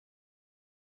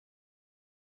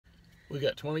We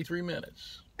got 23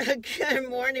 minutes. Good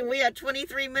morning. We had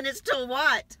 23 minutes till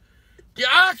what? The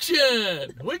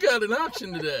auction! We got an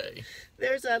auction today.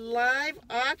 There's a live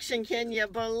auction. Can you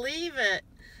believe it?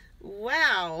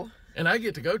 Wow. And I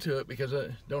get to go to it because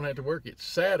I don't have to work. It's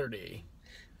Saturday.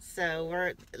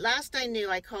 So last I knew,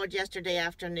 I called yesterday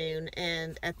afternoon,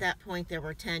 and at that point there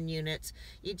were 10 units.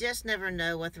 You just never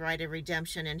know with right of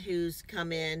redemption and who's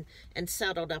come in and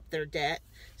settled up their debt.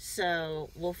 So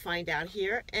we'll find out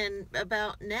here in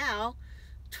about now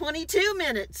 22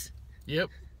 minutes. Yep,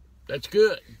 that's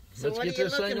good. So Let's what get are you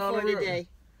this thing looking on for the road. today?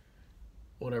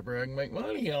 Whatever I can make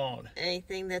money on.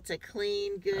 Anything that's a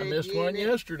clean, good I missed unit. one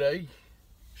yesterday.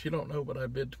 She don't know, but I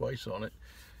bid twice on it.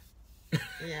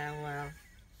 Yeah, well.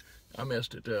 I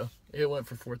missed it though. It went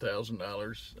for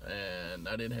 $4,000, and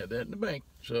I didn't have that in the bank,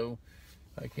 so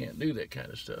I can't do that kind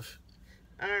of stuff.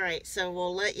 All right, so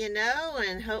we'll let you know,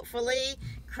 and hopefully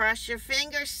cross your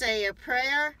fingers, say a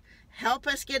prayer, help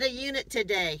us get a unit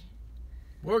today.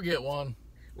 We'll get one.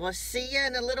 We'll see you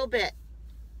in a little bit.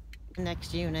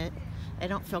 Next unit. I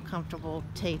don't feel comfortable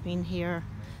taping here.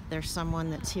 There's someone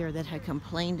that's here that had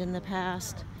complained in the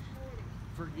past.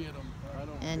 Forget them.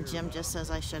 And Jim just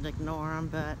says I should ignore them,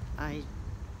 but I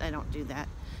don't do that.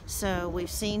 So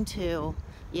we've seen 2.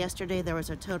 Yesterday there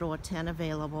was a total of 10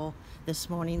 available. This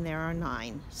morning there are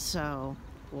 9. So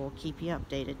we'll keep you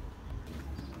updated.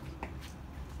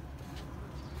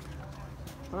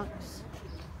 Books.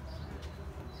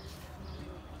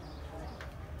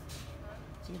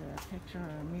 It's either a picture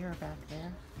or a mirror back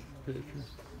there. Picture.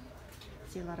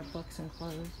 See a lot of books and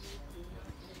clothes.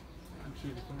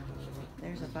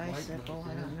 There's a bicycle.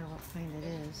 I don't know what kind it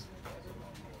is.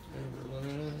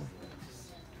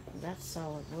 That's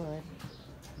solid wood.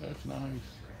 That's nice.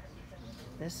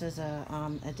 This is a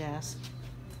desk.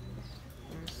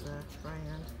 There's the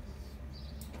brand.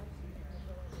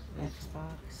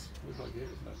 Xbox.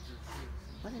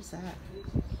 What is that?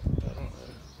 I don't know.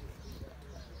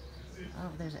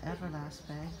 Oh, there's an Everlast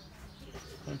bag.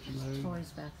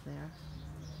 Toys back there.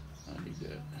 I need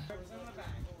that.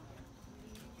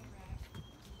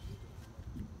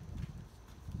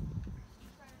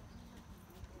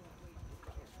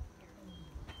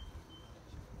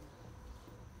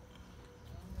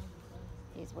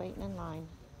 He's waiting in line.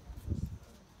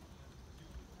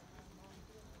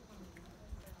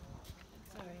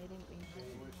 Sorry, I didn't mean to.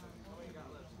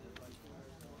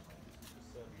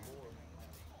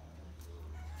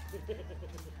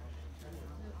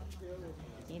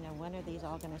 You know, when are these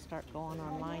all going to start going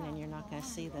online and you're not going to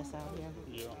see this out here?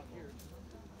 Yeah.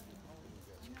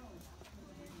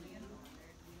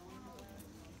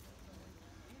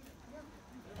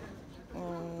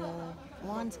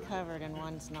 One's covered and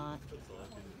one's not.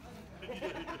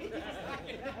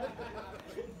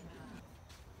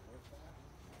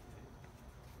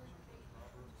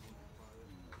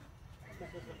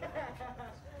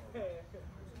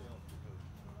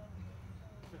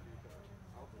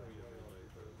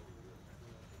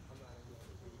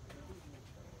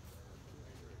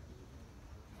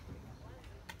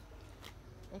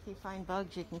 If you find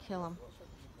bugs, you can kill them.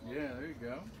 Yeah, there you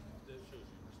go.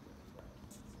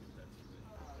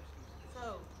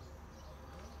 So,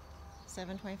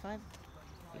 $7.25?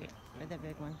 Yeah. Or the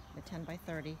big one, the 10 by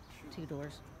 30, 2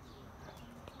 doors.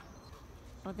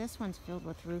 Well, this one's filled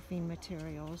with roofing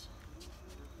materials.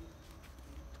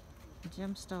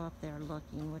 Jim's still up there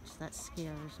looking, which that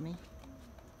scares me.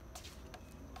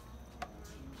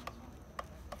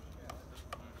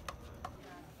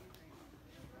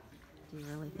 Do you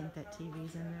really think that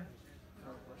TV's in there?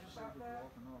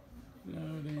 No,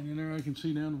 it ain't in there. I can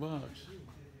see down the box.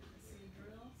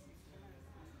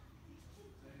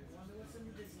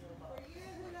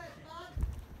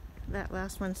 That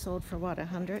last one sold for what,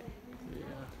 100? Yeah.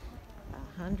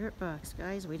 $100,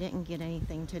 guys. We didn't get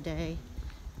anything today.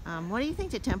 What do you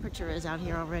think the temperature is out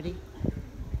here already?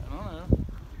 I don't know.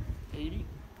 80?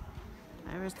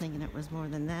 I was thinking it was more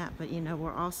than that, but you know,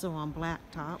 we're also on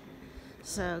blacktop.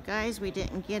 So guys, we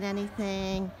didn't get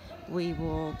anything. We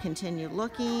will continue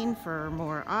looking for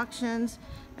more auctions,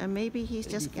 and maybe he's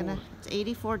just gonna, it's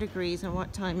 84 degrees, and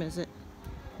what time is it?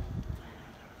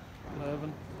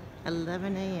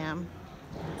 11 a.m.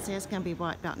 It says it's gonna be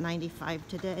what, about 95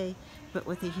 today, but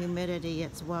with the humidity,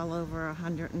 it's well over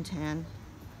 110.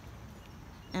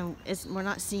 And we're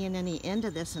not seeing any end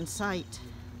of this in sight.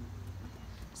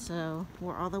 So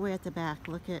we're all the way at the back.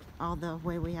 Look at all the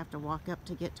way we have to walk up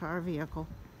to get to our vehicle.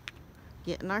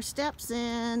 Getting our steps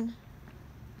in.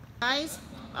 Guys,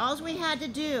 all we had to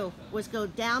do was go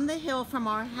down the hill from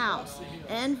our house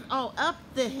and up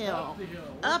the hill.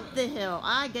 Up the hill.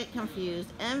 I get confused.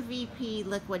 MVP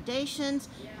Liquidations.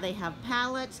 They have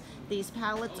pallets. These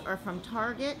pallets are from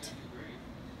Target.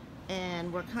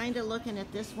 And we're kind of looking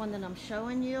at this one that I'm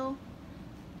showing you.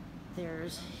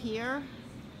 There's here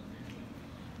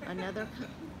another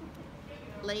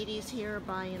lady's here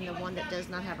buying the one that does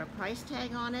not have a price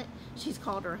tag on it. She's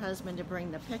called her husband to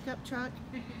bring the pickup truck.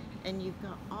 And you've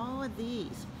got all of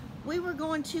these. We were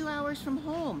going 2 hours from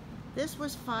home. This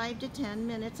was 5 to 10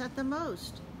 minutes at the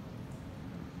most.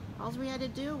 All we had to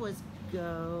do was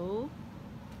go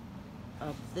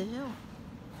up the hill.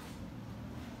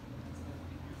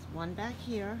 There's one back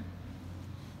here.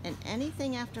 And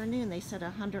anything afternoon, they said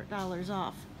 $100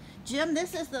 off. Jim,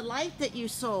 this is the light that you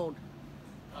sold.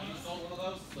 Oh, you sold one of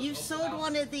those? You sold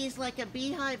one of these like a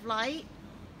beehive light?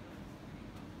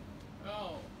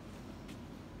 Oh.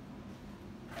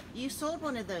 You sold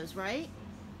one of those, right?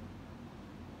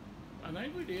 I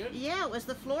think we did. Yeah, it was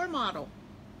the floor model.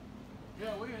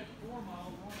 Yeah, we had 4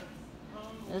 models.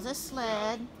 There's a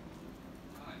sled.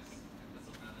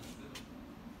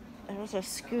 There's a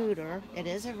scooter. It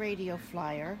is a radio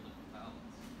flyer.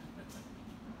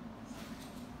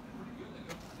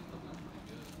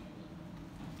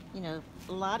 You know,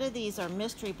 a lot of these are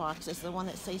mystery boxes. The one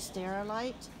that says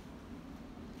Sterilite.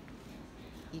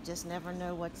 You just never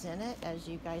know what's in it, as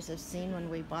you guys have seen when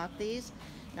we bought these.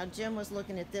 Now, Jim was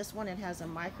looking at this one. It has a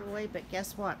microwave, but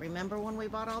guess what? Remember when we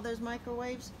bought all those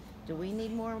microwaves? Do we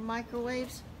need more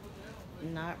microwaves?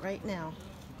 Not right now.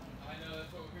 I know,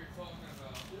 that's what we were talking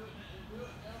about.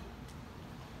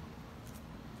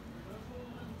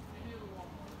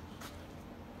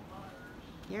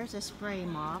 Here's a spray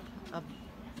mop of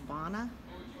Bana.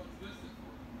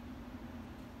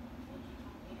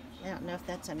 I don't know if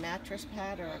that's a mattress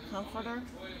pad or a comforter.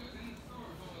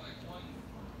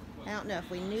 I don't know if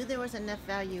we knew there was enough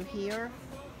value here.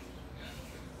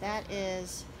 That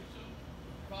is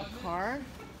a car.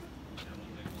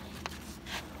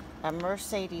 A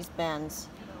Mercedes-Benz.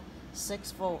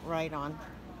 6-volt ride-on.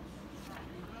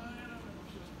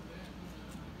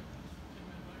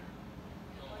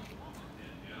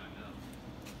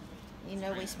 You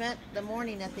know, we spent the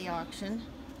morning at the auction,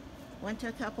 went to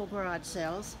a couple garage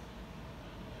sales,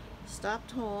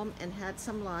 stopped home and had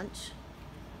some lunch,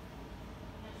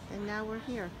 and now we're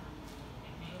here.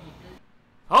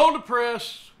 Hold the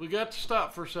press. We got to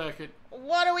stop for a second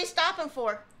What are we stopping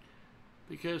for?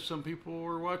 because some people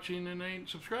are watching and they ain't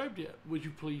subscribed yet. Would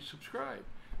you please subscribe?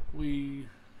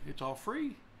 It's all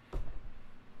free.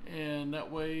 And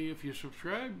that way, if you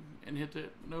subscribe and hit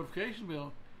that notification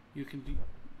bell, you can,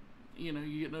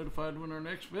 you get notified when our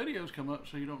next videos come up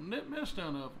so you don't miss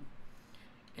none of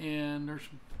them. And there's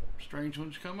some strange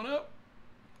ones coming up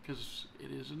because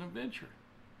it is an adventure.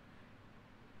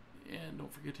 And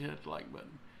don't forget to hit the like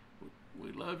button.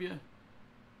 We love you.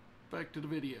 Back to the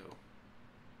video.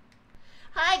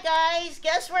 Hi guys,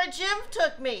 guess where Jim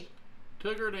took me?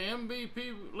 Took her to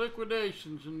MVP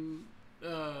Liquidations in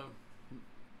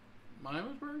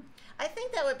Miamisburg? I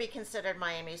think that would be considered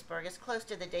Miamisburg. It's close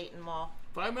to the Dayton Mall.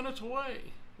 5 minutes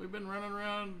away. We've been running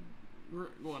around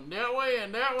going that way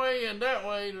and that way and that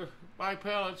way to buy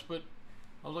pallets, but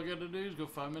all I got to do is go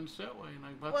 5 minutes that way and I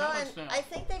can buy pallets now. I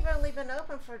think they've only been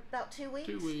open for about 2 weeks.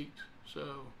 2 weeks.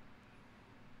 So,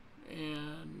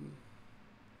 and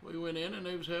we went in and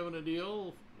they was having a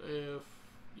deal. If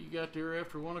you got there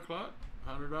after 1 o'clock,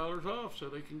 $100 off so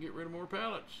they can get rid of more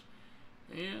pallets.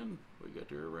 And we got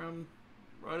there around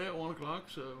right at 1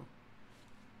 o'clock, so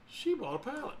she bought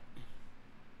a pallet.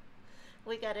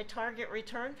 We got a Target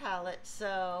return pallet,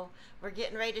 so we're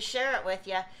getting ready to share it with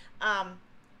you.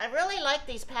 I really like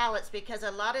these pallets because a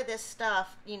lot of this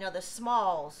stuff, the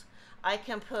smalls, I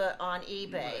can put on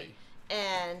eBay.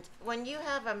 And when you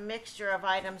have a mixture of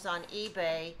items on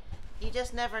eBay, you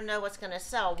just never know what's going to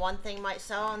sell. One thing might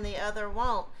sell and the other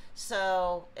won't.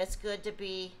 So it's good to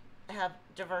have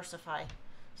diversify.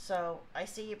 So I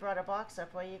see you brought a box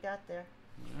up. What you got there?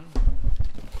 Yeah.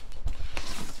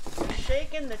 You're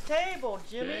shaking the table,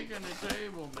 Jimmy. Shaking the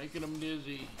table, making them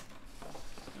dizzy.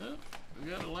 Oh, we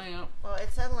got a lamp. Well,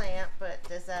 it's a lamp, but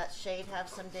does that shade have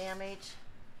some damage?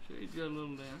 Shade's got a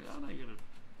little damage. I think it'll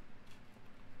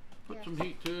put some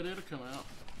heat to it. It'll come out.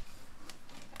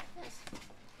 Yes.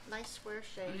 Nice square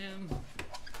shade. And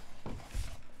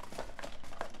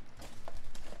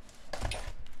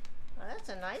Oh, that's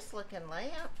a nice looking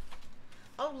lamp.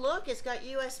 Oh, look, it's got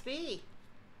USB.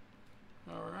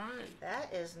 all right.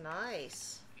 That is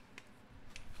nice.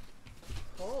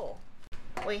 Cool.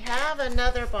 We have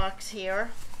another box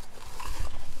here.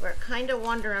 We're kind of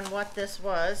wondering what this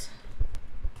was.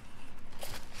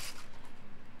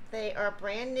 They are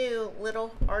brand new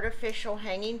little artificial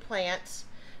hanging plants.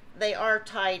 They are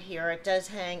tied here. It does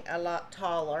hang a lot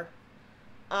taller.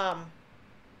 I'm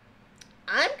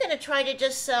going to try to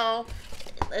just sell,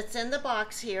 it's in the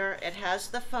box here. It has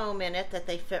the foam in it that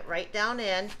they fit right down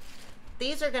in.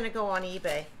 These are going to go on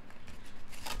eBay.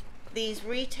 These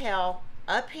retail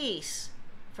a piece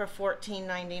for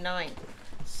 $14.99.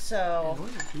 So And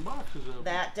we got 2 boxes of them.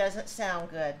 that doesn't sound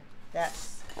good.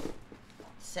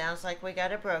 Sounds like we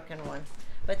got a broken one.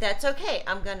 But that's okay.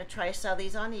 I'm going to try to sell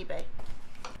these on eBay.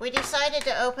 We decided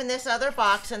to open this other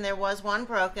box, and there was one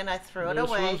broken. I threw it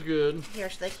away. This one's good. Here,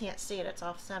 so they can't see it. It's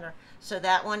off center. So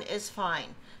that one is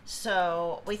fine.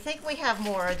 So we think we have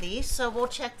more of these, so we'll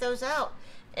check those out.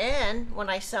 And when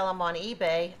I sell them on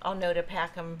eBay, I'll know to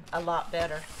pack them a lot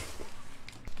better.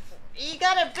 You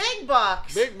got a big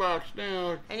box. Big box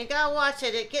now. And you gotta watch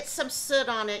it. It gets some soot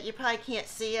on it. You probably can't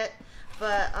see it,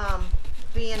 but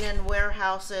being in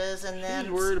warehouses and then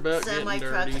She's worried about getting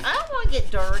semi-trucks. dirty. I don't want to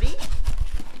get dirty.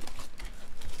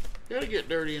 Gotta get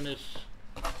dirty in this.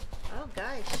 Oh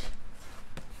gosh.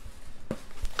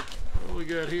 What we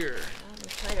got here? I'm gonna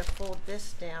try to fold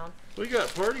this down. We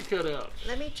got party cutouts.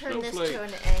 Let me turn this Snowflakes. to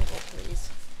an angle, please.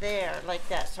 There, like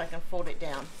that, so I can fold it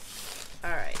down.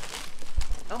 All right.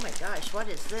 Oh my gosh, what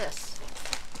is this?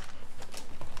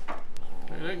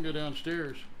 Hey, that can go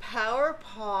downstairs. Power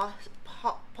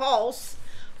Pulse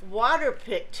Water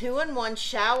Pick 2-in-1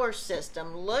 shower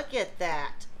system. Look at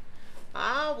that.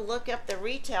 I'll look up the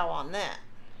retail on that.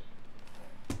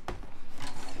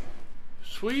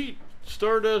 Sweet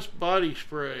Stardust Body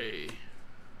Spray.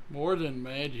 More than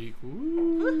magic.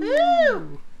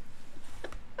 Woohoo!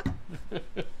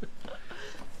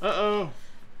 Uh-oh.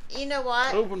 You know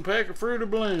what? Open pack of Fruit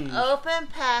of Blooms. Open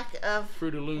pack of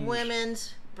Fruit of Looms.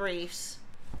 women's briefs.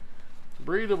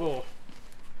 Breathable.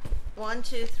 1,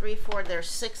 2, 3, 4. There's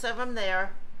 6 of them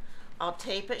there. I'll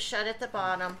tape it shut at the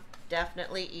bottom.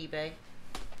 Definitely eBay.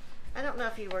 I don't know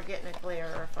if you were getting a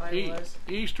glare or if I was.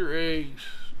 Easter eggs.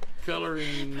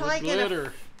 Coloring. Probably With gonna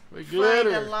glitter. With Find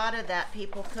glitter. a lot of that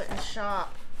people couldn't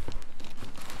shop.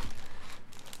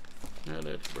 Now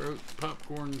that's broke.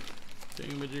 Popcorn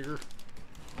thingamajigger.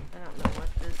 I don't know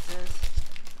what this is.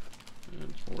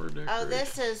 That's more decoration. Oh,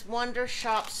 this is Wonder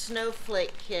Shop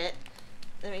Snowflake Kit.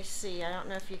 Let me see. I don't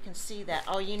know if you can see that.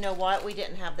 Oh, you know what? We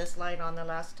didn't have this light on the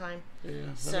last time.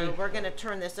 Yeah. So we're going to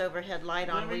turn this overhead light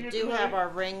on. Let me We get do the have light. our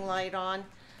ring light on.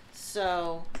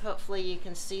 So hopefully you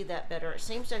can see that better. It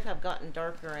seems to have gotten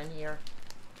darker in here.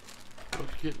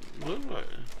 It's getting look like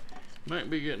might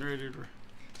be getting ready to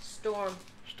Storm.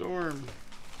 storm.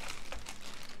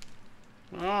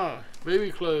 Ah, baby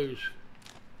clothes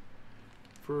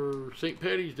for St.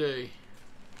 Patty's Day.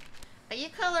 Are you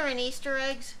coloring Easter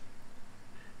eggs?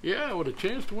 Yeah, with a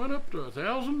chance to win up to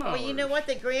 $1,000. Well, you know what?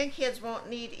 The grandkids won't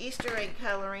need Easter egg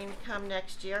coloring come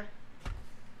next year.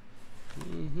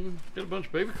 Got a bunch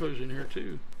of baby clothes in here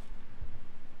too.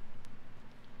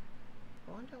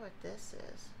 I wonder what this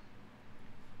is.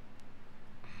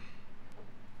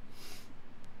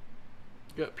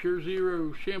 Got Pure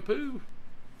Zero shampoo.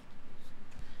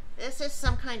 This is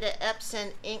some kind of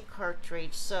Epsom ink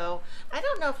cartridge, so I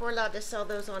don't know if we're allowed to sell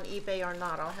those on eBay or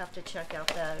not. I'll have to check out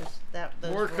those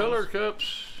More rules. color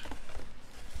cups.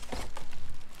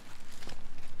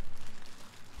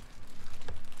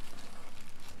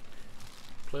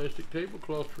 Plastic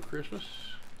tablecloth for Christmas.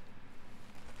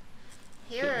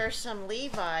 Here are some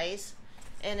Levi's,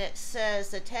 and it says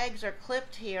the tags are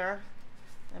clipped here.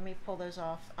 Let me pull those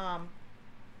off.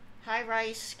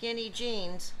 High-rise skinny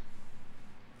jeans.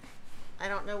 I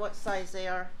don't know what size they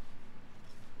are.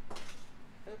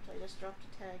 Oops, I just dropped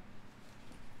a tag.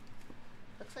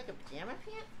 Looks like a pajama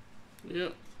pant.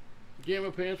 Yep.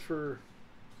 Gamma pants for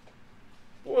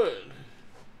what?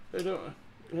 They don't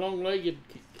long-legged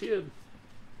kid.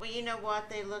 Well, you know what?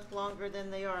 They look longer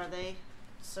than they are. They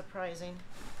surprising.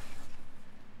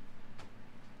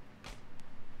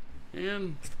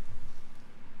 And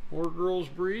more girls'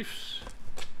 briefs.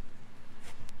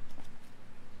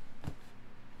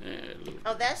 And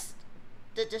Oh, that's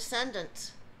the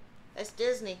Descendants. That's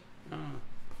Disney.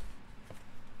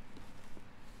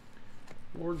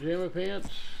 more jamma pants.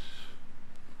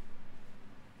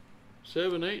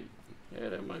 7, 8. Yeah,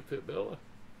 that might fit Bella.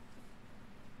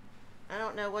 I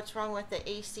don't know what's wrong with the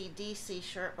AC/DC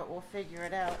shirt, but we'll figure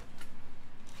it out.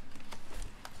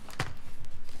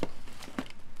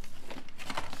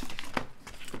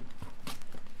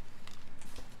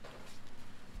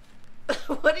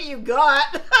 What do you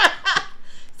got?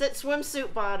 It's that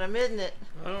swimsuit bottom, isn't it?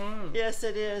 I don't know. Yes,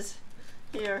 it is.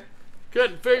 Here.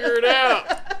 Couldn't figure it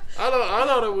out. I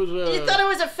thought it was. You thought it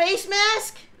was a face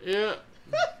mask? Yeah.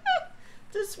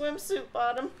 The swimsuit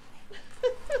bottom.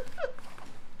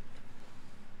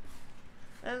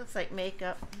 That looks like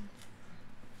makeup.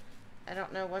 I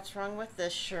don't know what's wrong with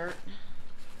this shirt.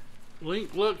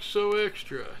 Link looks so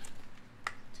extra.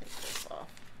 Take this off.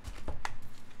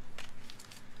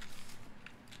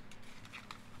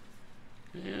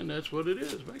 And that's what it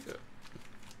is, makeup.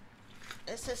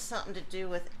 This has something to do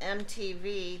with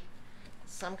MTV,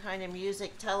 some kind of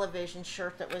music television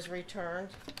shirt that was returned.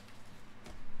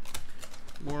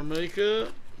 More makeup.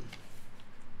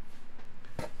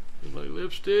 Looks like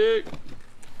lipstick.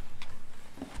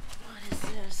 What is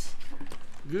this?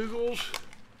 Googles.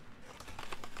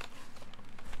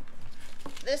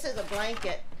 This is a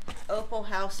blanket. Opal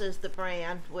House is the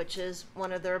brand, which is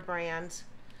one of their brands.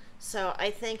 So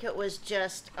I think it was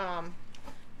just,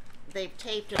 they've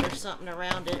taped it or something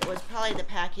around it. It was probably the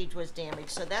package was damaged.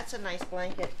 So that's a nice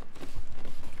blanket.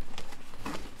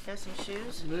 Got some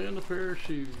shoes? And a pair of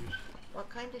shoes. What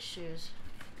kind of shoes?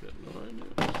 Got no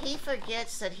idea. He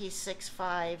forgets that he's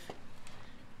 6'5",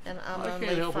 and I'm I only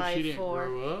can't help it, she 5'4". didn't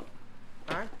grow up.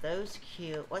 Aren't those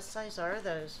cute? What size are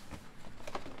those?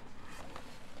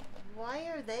 Why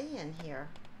are they in here?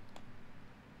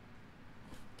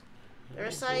 They're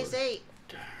a size 8.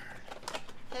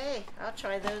 Hey, I'll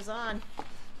try those on.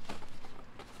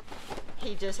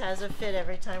 He just has a fit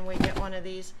every time we get one of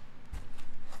these.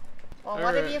 Well,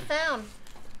 what have you found?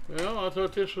 Well, I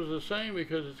thought this was the same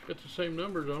because it's got the same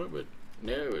numbers on it, but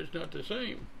no, it's not the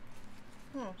same.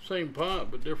 Same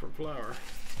pot, but different flower.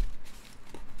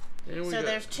 And So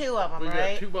there's 2 of them, we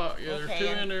right? got 2 boxes. Yeah, Okay, there's 2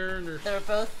 in and there, and there's. They're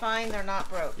both fine. They're not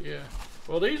broke. Yeah.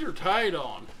 Well, these are tied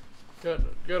on. Got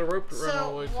a rope to run all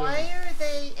the way So through. why are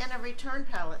they in a return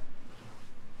pallet?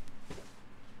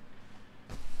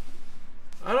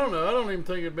 I don't know. I don't even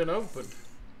think it'd been opened.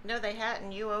 No, they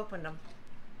hadn't. You opened them.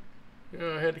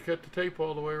 Yeah, I had to cut the tape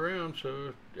all the way around,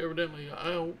 so evidently I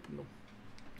opened them.